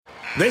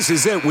This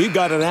is it. We've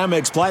got an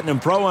Amex Platinum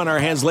Pro on our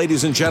hands,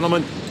 ladies and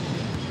gentlemen.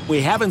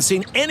 We haven't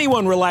seen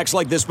anyone relax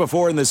like this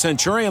before in the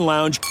Centurion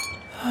Lounge.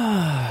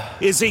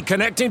 Is he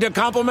connecting to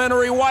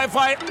complimentary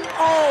Wi-Fi?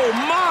 Oh,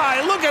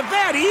 my. Look at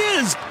that. He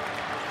is.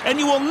 And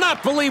you will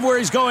not believe where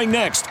he's going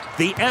next.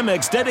 The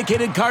Amex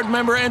dedicated card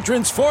member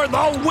entrance for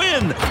the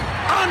win.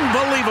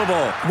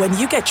 Unbelievable. When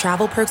you get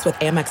travel perks with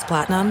Amex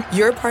Platinum,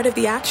 you're part of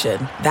the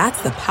action.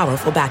 That's the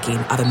powerful backing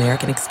of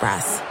American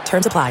Express.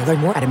 Terms apply. Learn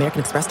more at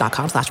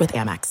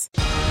americanexpress.com/withAmex.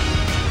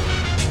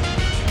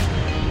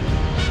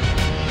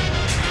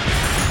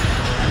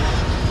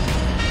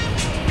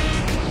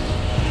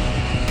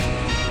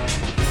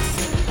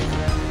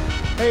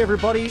 Hey,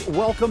 everybody.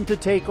 Welcome to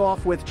Take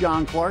Off with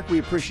John Clark. We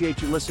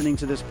appreciate you listening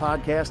to this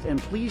podcast,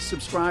 and please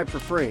subscribe for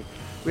free.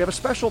 We have a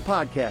special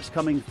podcast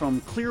coming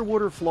from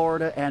Clearwater,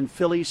 Florida, and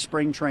Phillies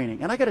spring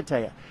training. And I got to tell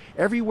you,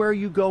 everywhere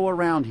you go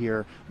around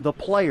here, the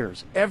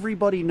players,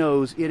 everybody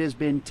knows it has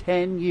been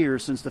 10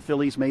 years since the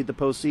Phillies made the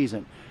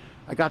postseason.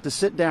 I got to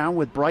sit down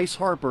with Bryce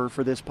Harper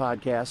for this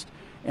podcast,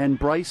 and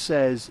Bryce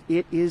says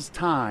it is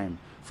time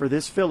for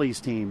this Phillies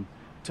team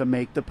to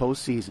make the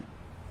postseason.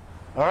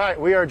 All right,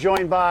 we are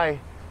joined by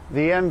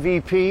the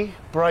MVP,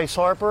 Bryce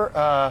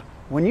Harper.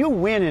 When you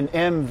win an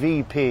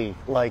MVP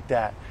like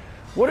that,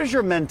 what is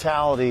your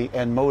mentality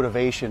and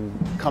motivation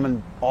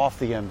coming off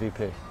the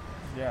MVP?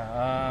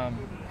 Yeah,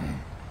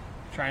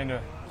 trying to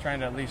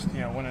at least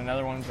win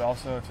another one, but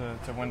also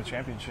to win a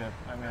championship.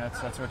 I mean,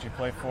 that's what you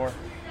play for.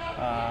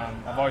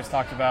 I've always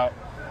talked about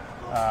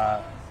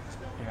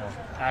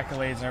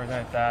accolades and everything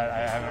like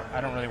that.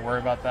 I don't really worry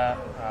about that.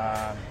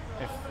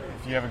 If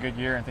you have a good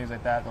year and things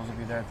like that, those will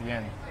be there at the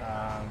end.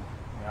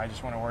 I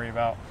just want to worry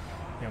about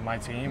my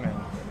team and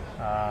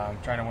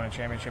trying to win a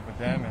championship with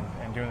them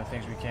and doing the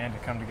things we can to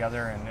come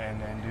together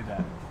and do that.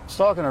 I was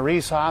talking to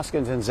Rhys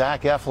Hoskins and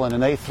Zach Eflin,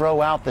 and they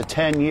throw out the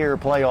 10-year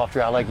playoff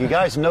drought. Like, you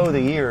guys know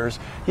the years.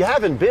 You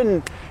haven't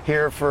been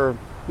here for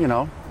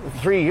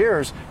 3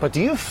 years, but do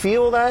you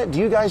feel that? Do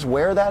you guys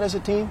wear that as a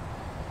team?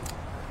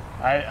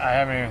 I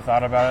haven't even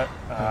thought about it.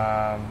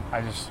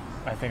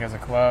 I think as a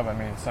club, I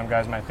mean, some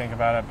guys might think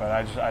about it, but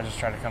I just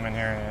try to come in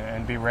here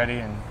and be ready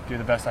and do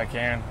the best I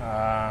can,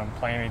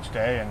 playing each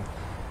day. And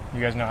you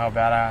guys know how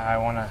bad I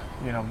want to,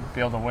 be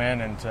able to win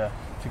and to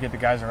get the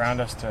guys around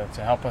us to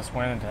help us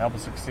win and to help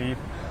us succeed.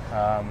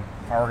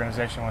 Our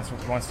organization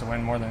wants to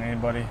win more than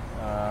anybody,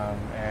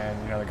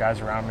 and the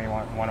guys around me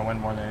want to win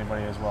more than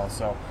anybody as well.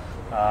 So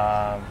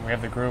we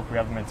have the group, we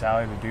have the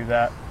mentality to do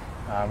that.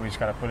 We just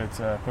got to put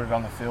it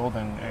on the field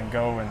and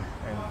go and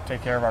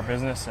take care of our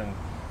business and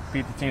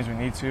beat the teams we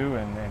need to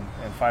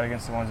and fight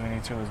against the ones we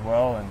need to as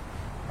well. And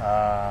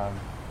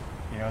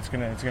it's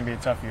gonna be a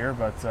tough year,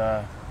 but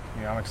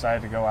I'm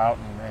excited to go out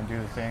and do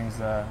the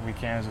things we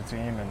can as a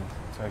team and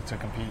to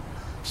compete.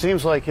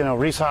 Seems like,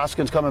 Rhys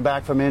Hoskins coming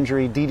back from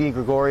injury. Didi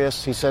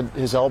Gregorius, he said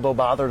his elbow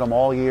bothered him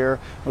all year.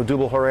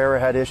 Odubel Herrera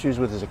had issues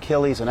with his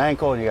Achilles and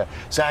ankle, and you got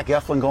Zach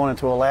Eflin going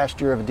into a last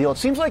year of a deal. It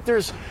seems like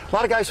there's a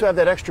lot of guys who have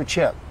that extra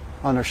chip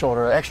on their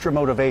shoulder, extra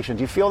motivation.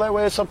 Do you feel that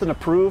way? It's something to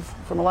prove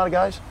from a lot of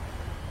guys?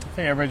 I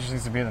think everybody just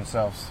needs to be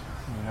themselves.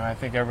 I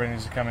think everybody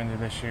needs to come into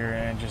this year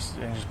and just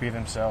be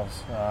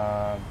themselves.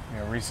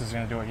 Rhys is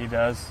going to do what he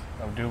does.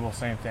 Odubel,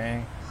 same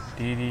thing.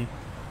 Didi,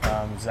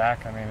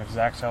 Zach. I mean, if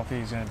Zach's healthy,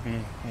 he's going to be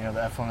the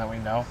Eflin that we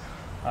know.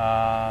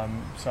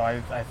 So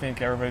I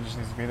think everybody just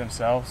needs to be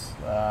themselves.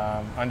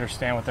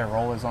 Understand what their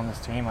role is on this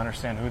team.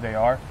 Understand who they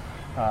are.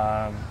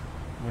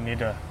 We need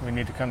to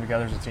come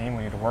together as a team.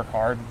 We need to work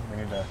hard. We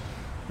need to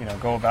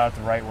go about it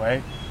the right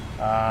way.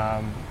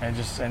 And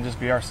just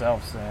be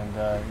ourselves, and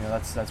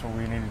that's what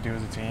we need to do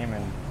as a team.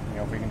 And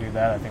if we can do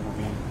that, I think we'll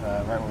be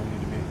right where we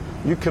need to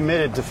be. You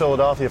committed to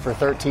Philadelphia for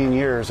 13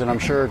 years, and I'm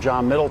sure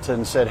John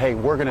Middleton said, "Hey,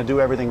 we're going to do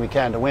everything we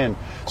can to win."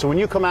 So when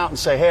you come out and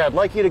say, "Hey, I'd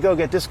like you to go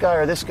get this guy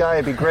or this guy,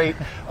 it'd be great,"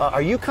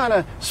 are you kind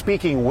of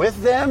speaking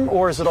with them,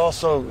 or is it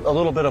also a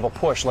little bit of a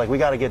push, like we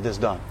got to get this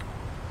done?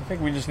 I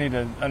think we just need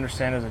to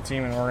understand as a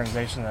team and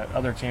organization that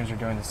other teams are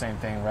doing the same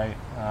thing, right?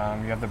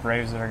 You have the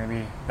Braves that are going to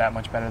be that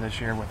much better this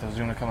year with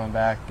Ozuna coming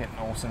back, getting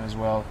Olsen as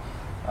well.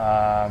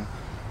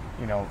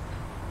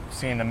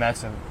 Seeing the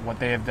Mets and what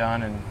they have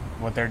done and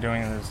what they're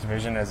doing in this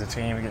division as a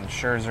team, getting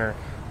Scherzer,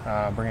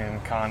 bringing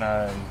in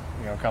Kana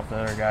and a couple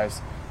of other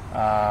guys.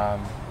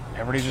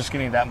 Everybody's just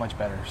getting that much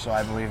better. So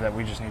I believe that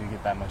we just need to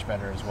get that much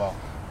better as well,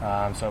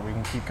 so we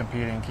can keep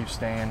competing, keep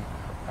staying,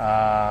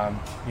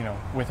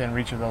 within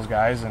reach of those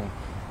guys, and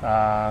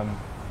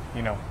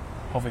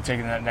hopefully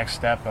taking that next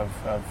step of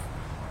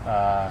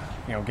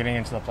getting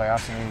into the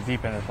playoffs and getting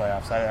deep into the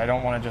playoffs. I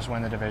don't want to just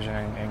win the division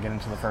and get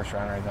into the first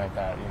round or anything like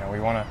that. We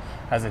want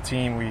to, as a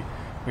team,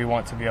 we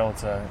want to be able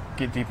to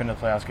get deep into the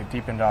playoffs, get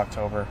deep into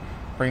October,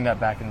 bring that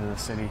back into the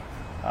city,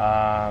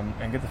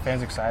 and get the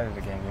fans excited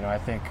again. I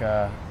think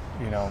to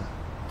be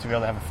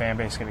able to have a fan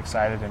base get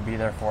excited and be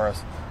there for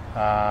us.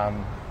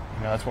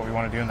 That's what we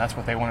want to do, and that's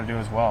what they want to do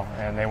as well.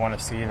 And they want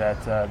to see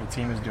that the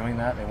team is doing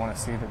that. They want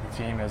to see that the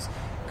team is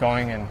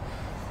going and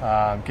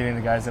getting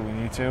the guys that we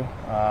need to.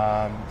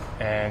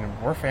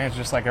 And we're fans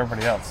just like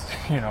everybody else.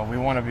 We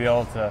want to be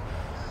able to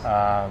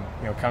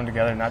come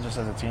together not just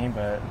as a team,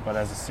 but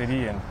as a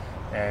city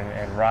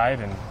and ride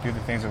and do the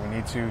things that we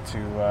need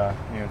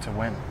to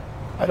win.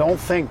 I don't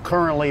think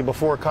currently,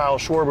 before Kyle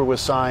Schwarber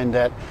was signed,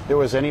 that there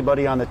was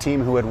anybody on the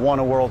team who had won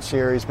a World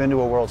Series, been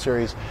to a World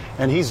Series,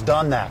 and he's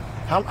done that.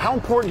 How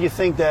important do you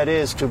think that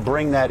is to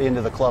bring that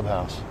into the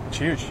clubhouse? It's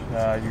huge.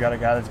 You got a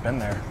guy that's been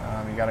there.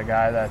 You got a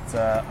guy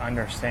that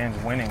understands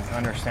winning,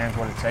 understands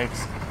what it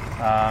takes.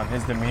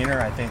 His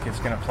demeanor, I think, is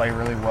going to play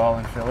really well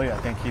in Philly. I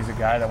think he's a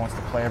guy that wants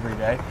to play every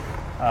day.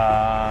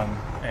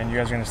 And you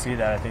guys are going to see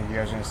that. I think you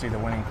guys are going to see the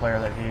winning player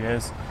that he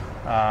is.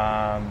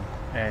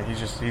 And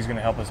he's going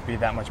to help us be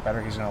that much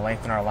better. He's going to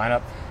lengthen our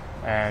lineup.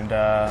 And,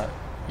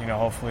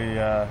 hopefully,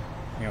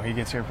 he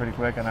gets here pretty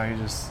quick. I know he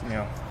just,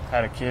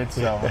 had a kid,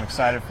 so I'm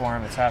excited for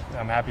him.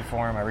 I'm happy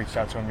for him. I reached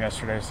out to him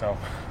yesterday, so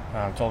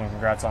told him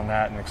congrats on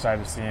that and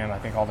excited to see him. I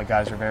think all the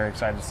guys are very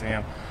excited to see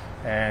him.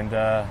 And,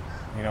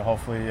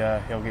 hopefully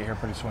he'll get here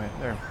pretty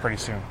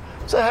soon.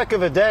 It's a heck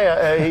of a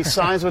day. He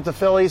signs with the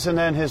Phillies, and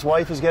then his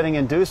wife is getting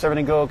induced.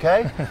 Everything go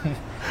okay?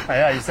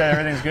 Yeah, you said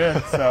everything's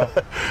good. So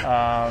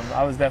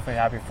I was definitely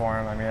happy for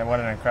him. I mean, what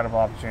an incredible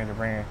opportunity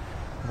to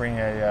bring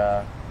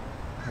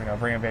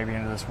a baby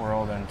into this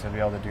world and to be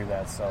able to do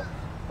that. So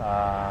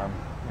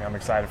I'm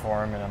excited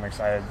for him, and I'm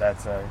excited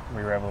that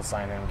we were able to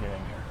sign him and get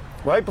him here.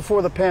 Right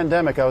before the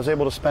pandemic, I was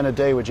able to spend a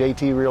day with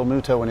JT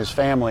Realmuto and his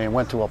family and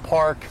went to a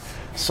park,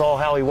 saw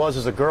how he was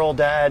as a girl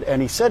dad,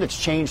 and he said it's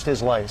changed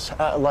his life.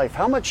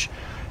 How much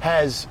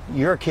has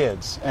your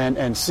kids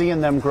and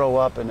seeing them grow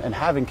up and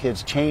having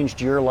kids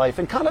changed your life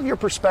and kind of your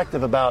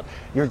perspective about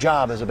your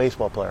job as a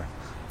baseball player?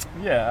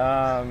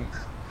 Yeah,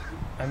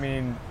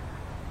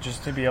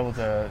 just to be able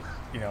to,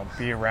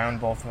 be around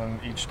both of them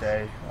each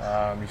day.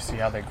 You see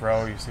how they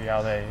grow, you see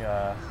how they,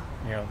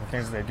 the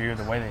things that they do,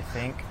 the way they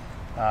think.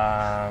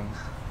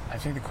 I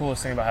think the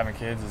coolest thing about having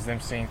kids is them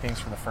seeing things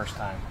for the first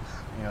time.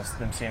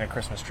 Them seeing a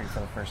Christmas tree for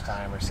the first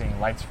time, or seeing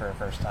lights for the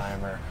first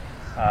time, or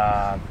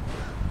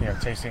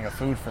tasting a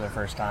food for the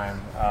first time.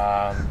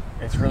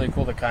 It's really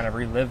cool to kind of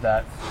relive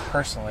that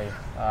personally.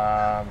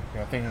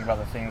 Thinking about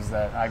the things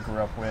that I grew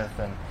up with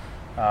and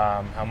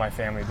how my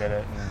family did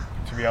it,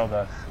 and to be able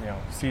to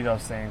see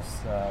those things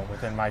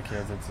within my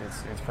kids,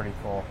 it's pretty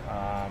cool.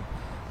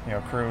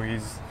 Crew,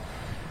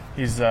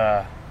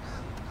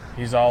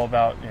 he's all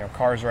about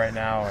cars right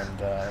now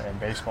and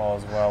baseball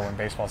as well. When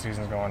baseball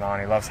season's going on,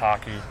 he loves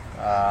hockey.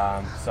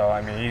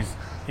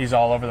 He's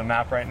all over the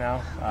map right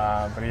now.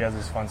 But he has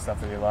this fun stuff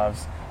that he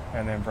loves.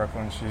 And then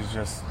Brooklyn, she's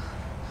just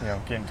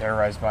getting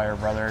terrorized by her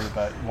brother.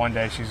 But one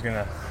day she's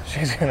gonna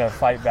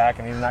fight back,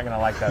 and he's not gonna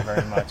like that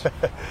very much.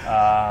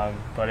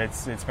 But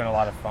it's been a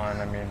lot of fun.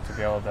 To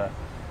be able to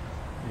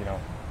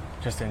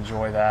just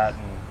enjoy that.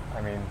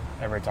 And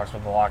everybody talks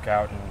about the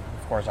lockout, and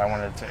of course I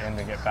wanted it to end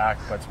and get back.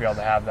 But to be able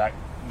to have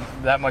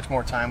that much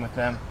more time with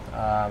them,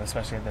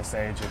 especially at this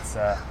age, it's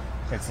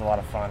a lot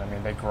of fun.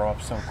 They grow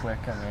up so quick.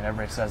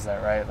 Everybody says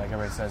that, right? Like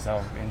everybody says,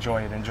 oh,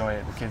 enjoy it.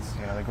 The kids,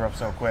 they grow up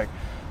so quick.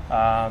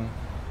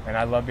 And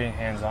I love being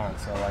hands-on.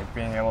 So like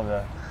being able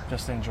to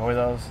just enjoy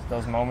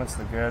those moments,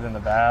 the good and the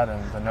bad,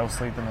 and the no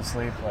sleep and the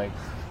sleep. Like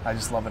I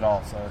just love it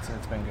all. So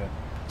it's been good.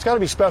 It's got to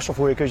be special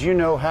for you because you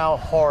know how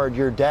hard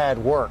your dad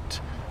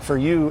worked for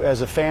you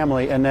as a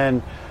family, and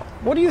then.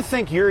 What do you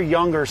think your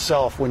younger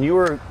self, when you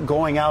were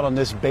going out on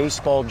this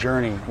baseball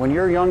journey, when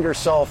your younger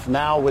self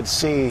now would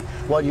see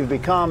what you've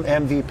become,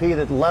 MVP,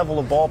 the level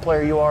of ball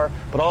player you are,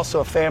 but also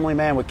a family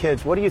man with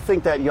kids, what do you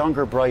think that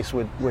younger Bryce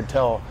would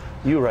tell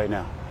you right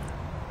now?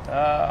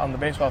 On the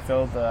baseball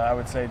field, I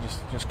would say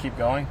just keep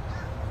going,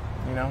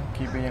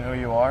 keep being who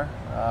you are.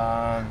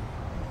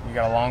 You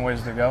got a long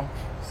ways to go,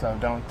 so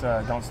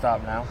don't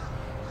stop now.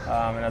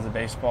 And as a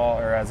baseball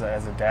or as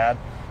a dad,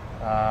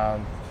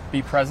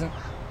 be present.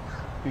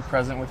 Be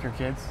present with your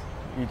kids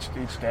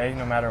each day,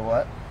 no matter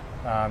what.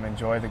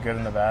 Enjoy the good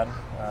and the bad,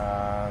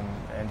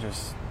 and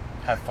just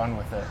have fun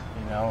with it,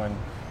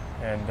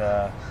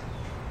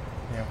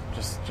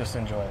 just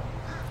enjoy it.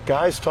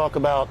 Guys talk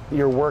about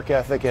your work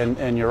ethic,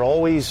 and you're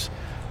always,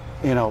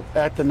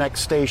 at the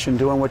next station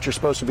doing what you're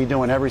supposed to be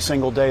doing every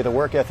single day. The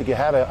work ethic you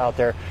have out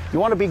there. You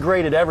want to be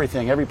great at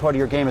everything, every part of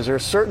your game. Is there a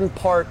certain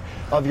part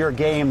of your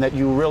game that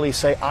you really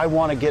say, I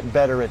want to get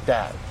better at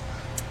that?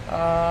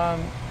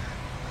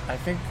 I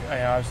think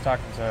I was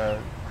talking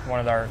to one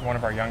of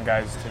our young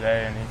guys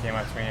today, and he came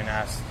up to me and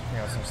asked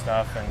some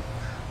stuff, and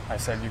I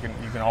said you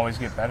can always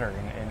get better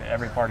in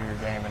every part of your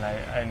game, and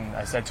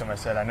I said to him,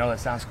 I know that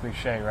sounds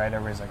cliche, right?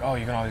 Everybody's like, oh,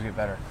 you can always get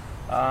better,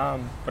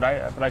 but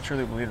I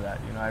truly believe that.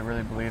 I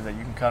really believe that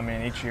you can come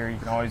in each year, you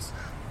can always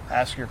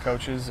ask your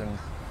coaches and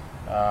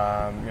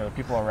the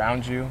people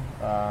around you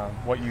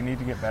what you need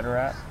to get better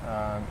at,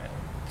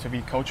 to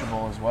be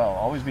coachable as well.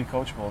 Always be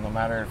coachable, no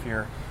matter if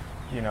you're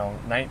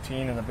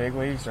 19 in the big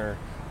leagues, or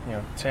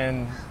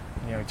 10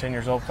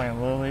 years old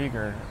playing Little League,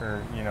 or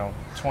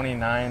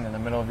 29 in the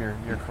middle of your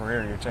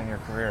career, your 10-year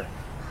career.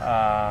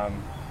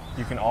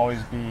 You can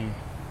always be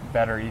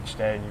better each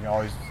day. You can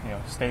always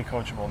stay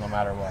coachable no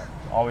matter what.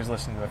 Always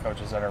listen to the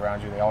coaches that are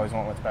around you. They always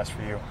want what's best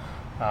for you.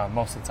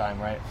 most of the time,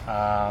 right?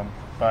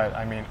 But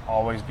I mean,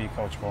 always be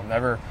coachable.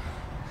 Never,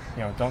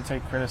 don't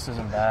take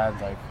criticism bad.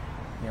 Like,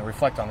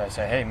 reflect on that.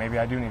 Say, hey, maybe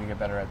I do need to get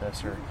better at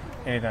this or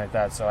anything like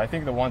that. So I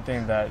think the one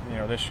thing that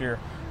this year,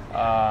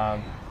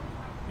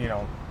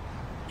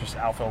 just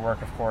outfield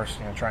work, of course.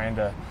 Trying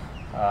to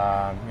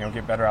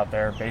get better out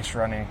there, base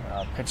running,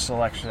 pitch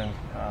selection,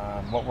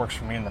 what works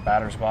for me in the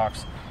batter's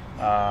box,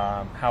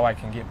 how I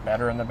can get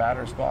better in the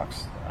batter's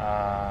box.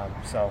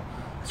 So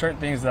certain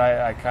things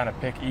that I kind of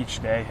pick each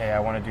day. Hey, I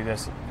want to do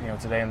this,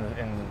 today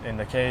in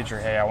the cage, or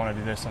hey, I want to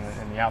do this in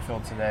the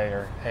outfield today,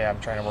 or hey, I'm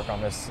trying to work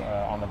on this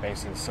on the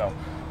bases. So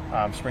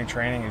spring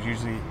training is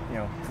usually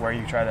where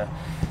you try to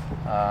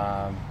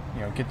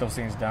get those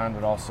things done,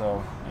 but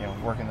also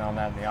working on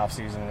that in the off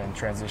season and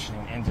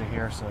transitioning into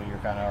here, so you're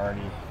kind of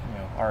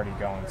already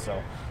going.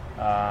 So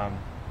I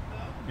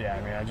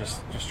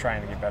just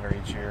trying to get better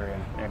each year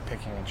and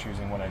picking and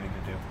choosing what I need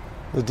to do.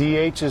 The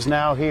DH is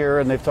now here,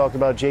 and they've talked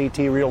about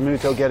JT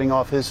Realmuto getting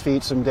off his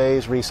feet some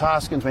days, Rhys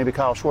Hoskins, maybe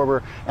Kyle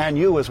Schwarber, and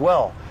you as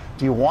well.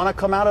 Do you want to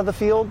come out of the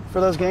field for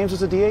those games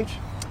as a DH?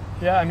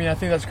 Yeah, I mean, I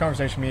think that's a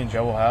conversation me and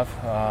Joe will have.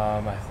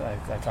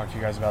 I talked to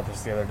you guys about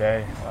this the other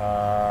day.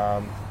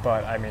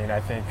 But, I mean, I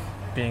think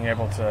being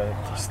able to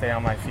stay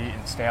on my feet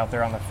and stay out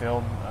there on the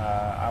field,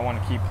 I want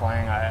to keep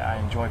playing. I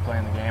enjoy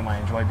playing the game. I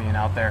enjoy being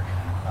out there.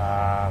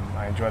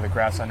 I enjoy the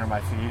grass under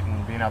my feet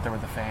and being out there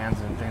with the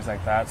fans and things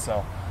like that.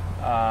 So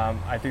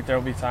I think there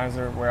will be times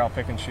where I'll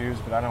pick and choose,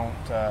 but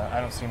I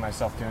don't see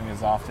myself doing it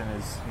as often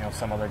as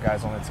some other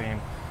guys on the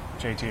team.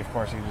 JT, of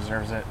course, he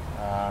deserves it.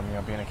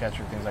 Being a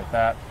catcher, things like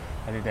that.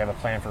 I think they have a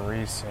plan for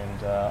Rhys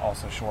and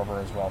also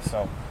Schwarber as well.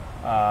 So,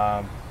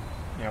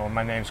 when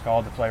my name's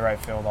called to play right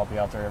field, I'll be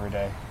out there every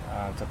day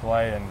to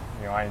play, and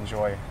I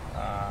enjoy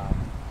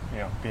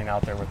being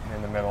out there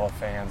in the middle of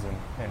fans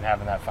and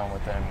having that fun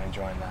with them and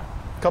enjoying that.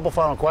 A couple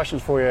final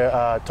questions for you.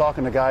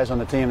 Talking to guys on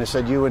the team, they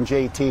said you and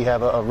JT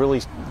have a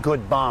really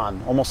good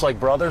bond, almost like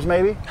brothers,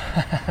 maybe?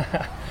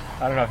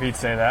 I don't know if he'd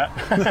say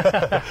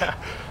that.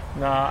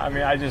 No, I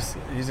mean,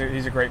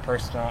 he's a great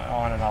person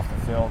on and off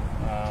the field.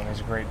 He's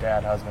a great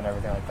dad, husband,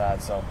 everything like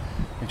that. So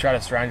you try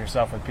to surround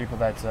yourself with people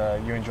that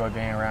you enjoy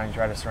being around. You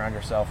try to surround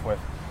yourself with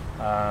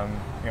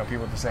people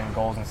with the same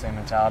goals and same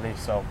mentality.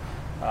 So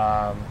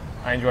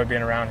I enjoy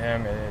being around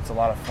him. It's a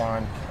lot of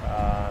fun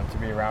to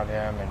be around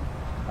him, and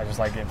I just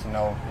like getting to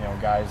know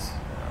guys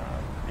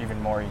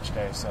even more each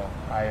day. So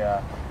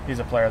he's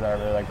a player that I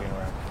really like being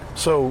around.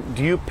 So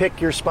do you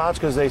pick your spots?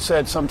 Because they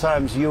said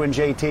sometimes you and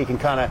JT can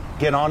kind of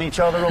get on each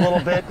other a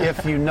little bit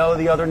if you know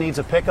the other needs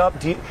a pickup.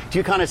 Do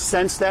you kind of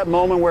sense that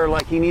moment where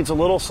like he needs a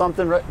little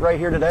something right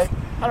here today?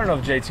 I don't know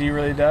if JT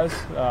really does.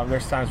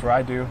 There's times where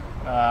I do.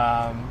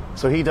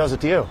 So he does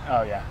it to you?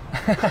 Oh yeah.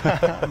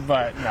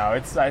 But no,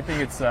 I think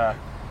it's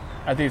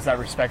that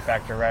respect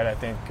factor, right? I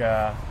think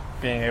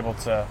being able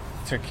to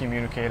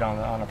communicate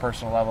on a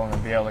personal level and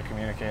then be able to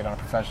communicate on a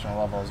professional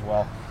level as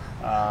well.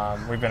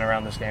 We've been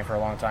around this game for a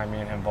long time, me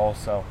and him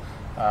both, so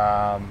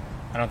I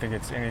don't think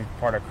it's any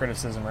part of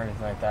criticism or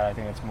anything like that. I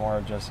think it's more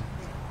of just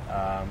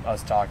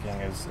us talking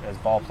as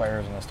ball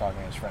players and us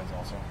talking as friends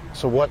also.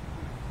 So what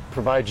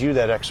provides you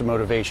that extra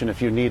motivation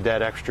if you need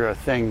that extra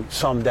thing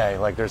someday?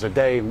 Like there's a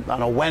day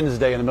on a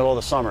Wednesday in the middle of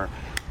the summer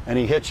and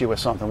he hits you with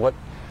something. What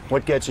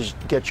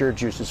gets your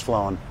juices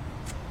flowing?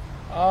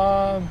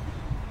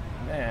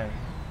 Man.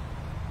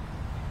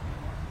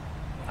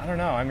 I don't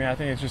know. I mean, I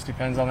think it just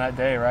depends on that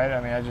day, right? I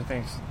mean, I just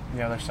think,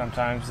 there's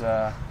sometimes,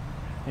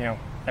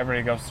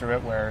 everybody goes through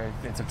it where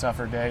it's a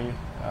tougher day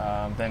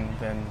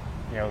than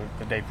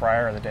the day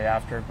prior or the day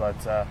after.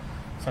 But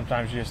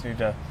sometimes you just need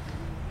to,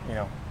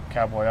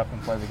 cowboy up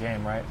and play the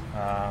game, right?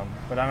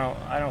 But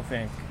I don't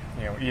think,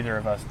 either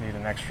of us need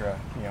an extra,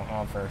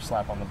 oomph or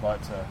slap on the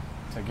butt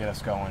to get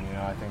us going.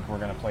 I think we're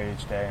going to play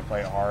each day and play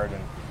it hard,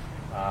 and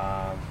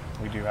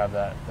we do have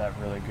that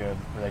really good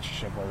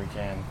relationship where we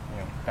can,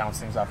 bounce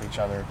things off each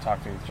other,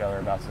 talk to each other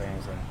about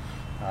things, and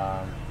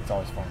it's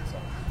always fun. So,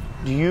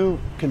 do you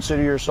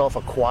consider yourself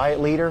a quiet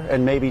leader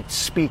and maybe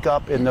speak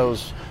up in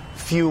those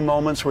few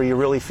moments where you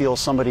really feel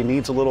somebody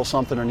needs a little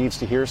something or needs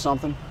to hear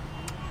something?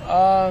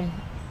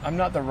 I'm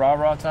not the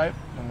rah-rah type.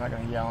 I'm not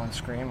going to yell and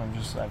scream.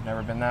 I've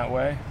never been that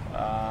way.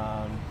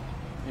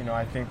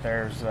 I think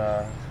there's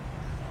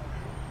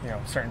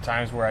certain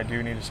times where I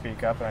do need to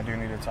speak up and I do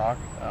need to talk.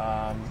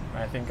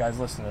 I think guys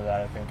listen to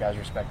that. I think guys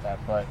respect that.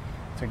 But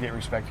to get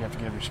respect, you have to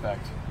give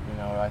respect.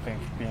 I think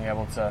being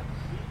able to,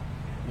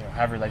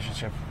 have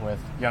relationships with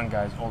young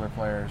guys, older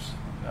players,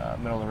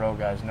 middle of the road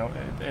guys.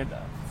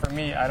 For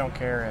me, I don't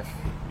care if,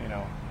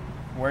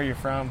 where you're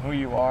from, who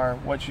you are,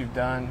 what you've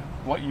done,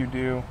 what you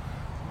do,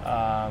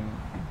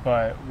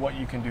 but what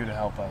you can do to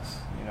help us.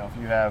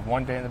 If you have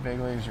one day in the big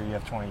leagues or you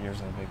have 20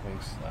 years in the big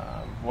leagues,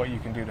 what you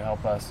can do to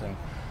help us. And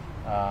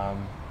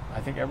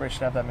I think everybody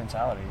should have that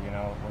mentality.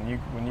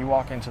 When you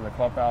walk into the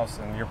clubhouse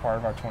and you're part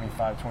of our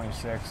 25,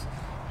 26,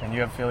 and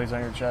you have Phillies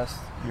on your chest,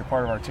 you're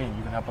part of our team.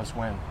 You can help us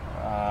win.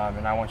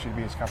 And I want you to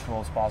be as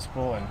comfortable as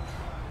possible. And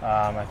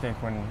I think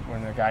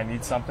when the guy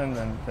needs something,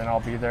 then I'll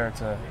be there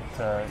to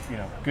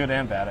good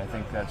and bad. I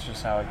think that's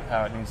just how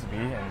it needs to be.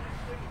 And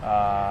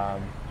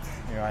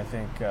I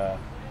think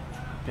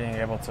being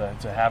able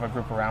to have a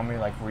group around me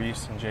like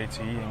Reese and JT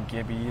and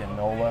Gibby and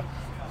Nola,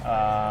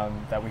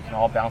 that we can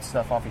all bounce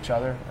stuff off each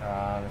other.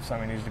 If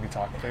something needs to be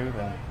talked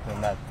to,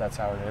 then that's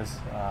how it is.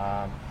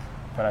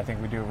 But I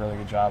think we do a really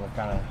good job of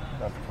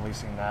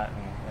policing that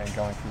and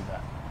going through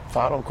that.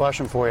 Final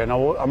question for you.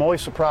 Now, I'm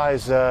always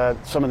surprised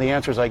some of the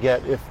answers I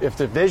get. If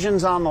the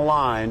division's on the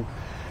line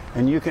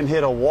and you can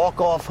hit a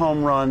walk-off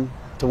home run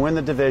to win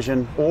the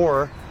division,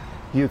 or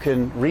you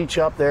can reach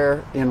up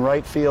there in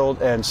right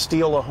field and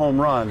steal a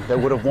home run that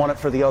would have won it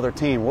for the other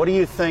team, what do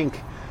you think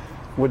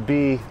would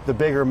be the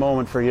bigger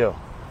moment for you?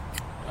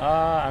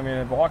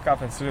 A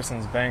walk-off at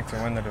Citizens Bank to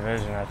win the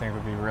division I think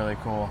would be really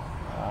cool.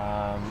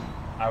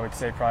 I would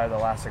say probably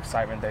the last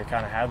excitement they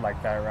kind of had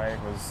like that, right,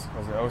 was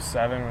it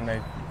 07 when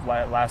they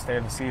last day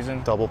of the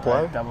season? Double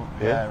play? Right?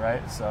 Yeah,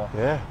 right? So,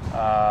 yeah.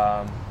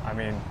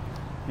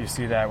 You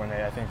see that when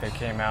I think they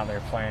came out, they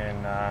were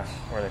playing,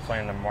 were they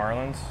playing the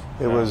Marlins?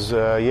 It was,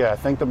 I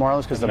think the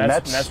Marlins, because the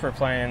Mets were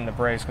playing the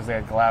Braves because they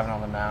had Glavine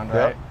on the mound,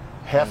 right? Yep.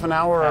 Half an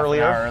hour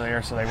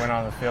earlier, so they went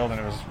on the field and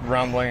it was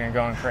rumbling and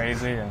going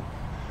crazy, and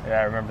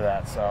I remember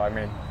that.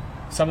 So,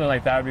 something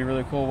like that would be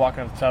really cool,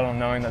 walking up the tunnel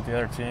knowing that the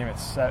other team, it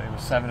was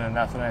 7-0,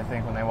 I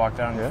think, when they walked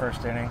out in the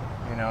first inning.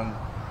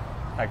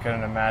 I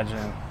couldn't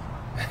imagine,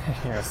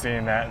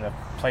 seeing that, and the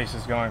place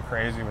is going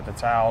crazy with the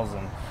towels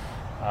and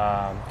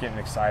getting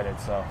excited.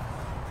 So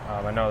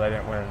I know they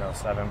didn't win in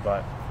 07,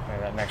 but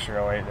that next year,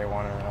 08, they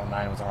won, and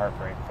 09 was a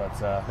heartbreak. But,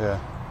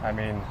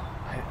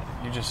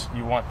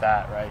 you want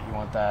that, right? You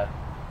want that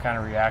kind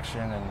of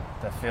reaction and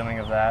the feeling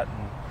of that,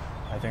 and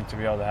I think to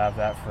be able to have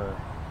that for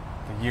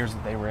the years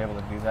that they were able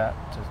to do that,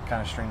 to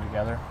kind of string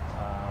together.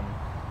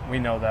 We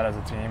know that as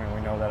a team, and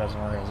we know that as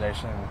an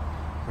organization, and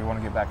we want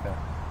to get back there.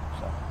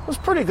 So. It was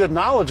pretty good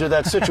knowledge of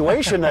that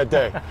situation that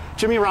day.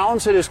 Jimmy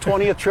Rollins hit his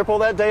 20th triple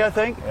that day, I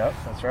think. Yep,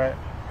 that's right.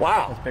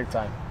 Wow. That's big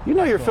time. You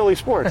know your Philly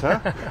sports, huh?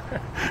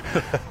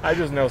 I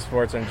just know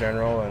sports in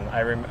general, and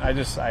I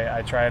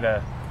try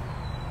to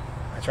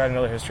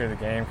know the history of the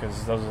game,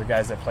 because those are the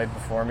guys that played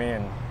before me,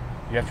 and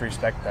you have to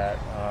respect that.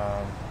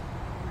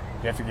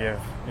 You have to give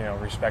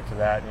respect to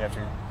that, and you have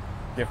to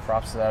give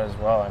props to that as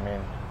well.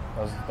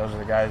 Those are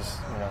the guys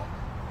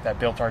that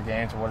built our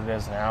game to what it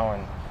is now,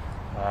 and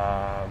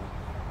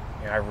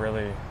I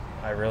really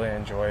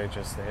enjoy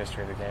just the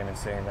history of the game and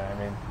seeing that.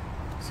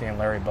 Seeing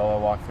Larry Boa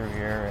walk through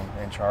here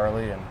and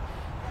Charlie, and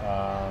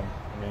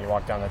you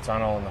walk down the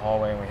tunnel in the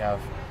hallway, and we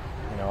have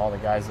all the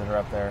guys that are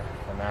up there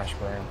from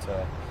Ashburn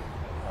to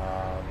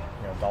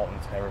Dalton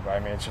to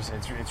everybody.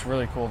 It's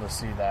really cool to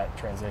see that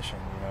transition,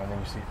 and then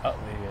you see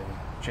Utley and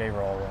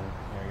J-Roll, and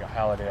you got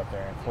Halliday up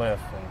there, and Cliff,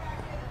 and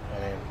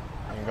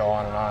you can go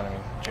on and on.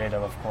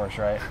 J-Dub, of course,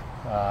 right?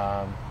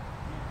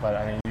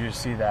 But you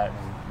just see that,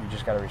 and you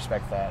just got to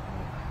respect that.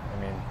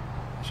 And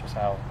it's just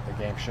how the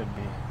game should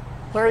be.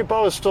 Larry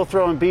Boa is still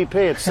throwing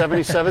BP at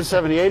 77,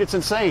 78. It's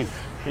insane.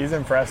 He's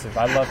impressive.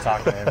 I love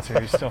talking to him too.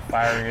 He's still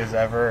fiery as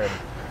ever, and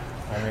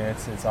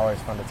it's always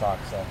fun to talk.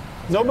 So.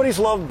 Nobody's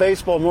loved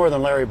baseball more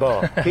than Larry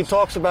Boa. He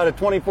talks about it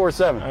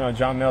 24/7. I know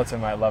John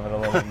Middleton might love it a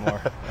little bit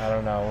more. I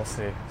don't know. We'll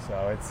see.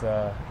 So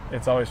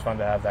it's always fun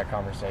to have that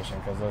conversation,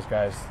 because those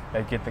guys,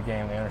 they get the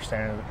game. They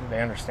understand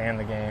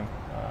the game,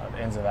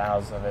 the ins and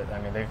outs of it.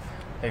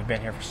 They've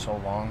been here for so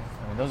long.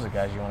 Those are the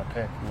guys you want to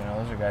pick.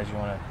 Those are guys you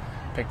want to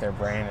pick their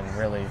brain and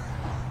really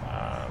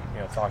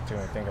talk to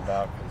and think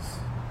about, because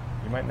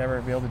you might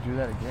never be able to do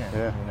that again.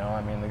 Yeah.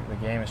 The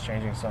game is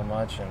changing so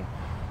much, and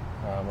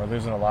we're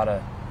losing a lot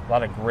of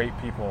great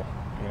people,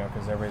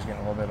 because everybody's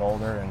getting a little bit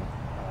older, and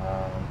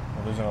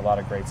we're losing a lot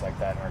of greats like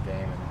that in our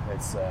game, and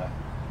it's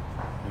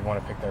you want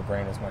to pick their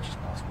brain as much as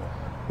possible.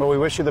 Well, we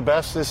wish you the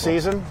best this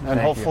season, and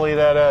hopefully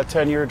that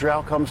 10-year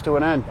drought comes to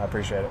an end. I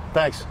appreciate it.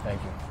 Thanks.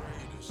 Thank you.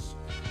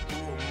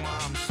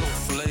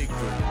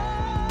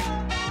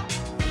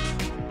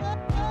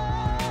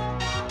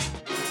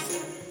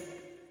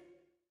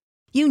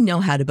 You know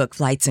how to book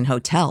flights and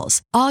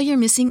hotels. All you're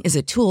missing is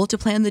a tool to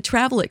plan the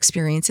travel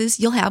experiences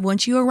you'll have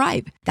once you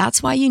arrive.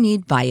 That's why you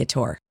need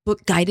Viator.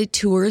 Book guided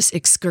tours,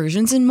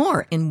 excursions, and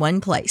more in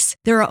one place.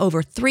 There are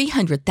over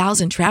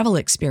 300,000 travel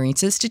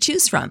experiences to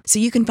choose from, so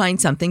you can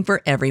find something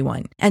for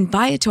everyone. And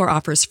Viator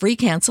offers free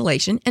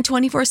cancellation and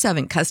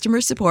 24/7 customer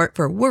support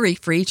for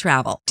worry-free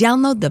travel.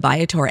 Download the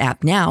Viator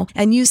app now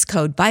and use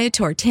code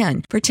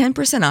Viator10 for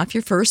 10% off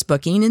your first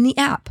booking in the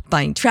app.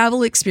 Find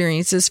travel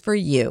experiences for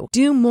you.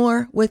 Do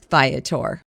more with Viator.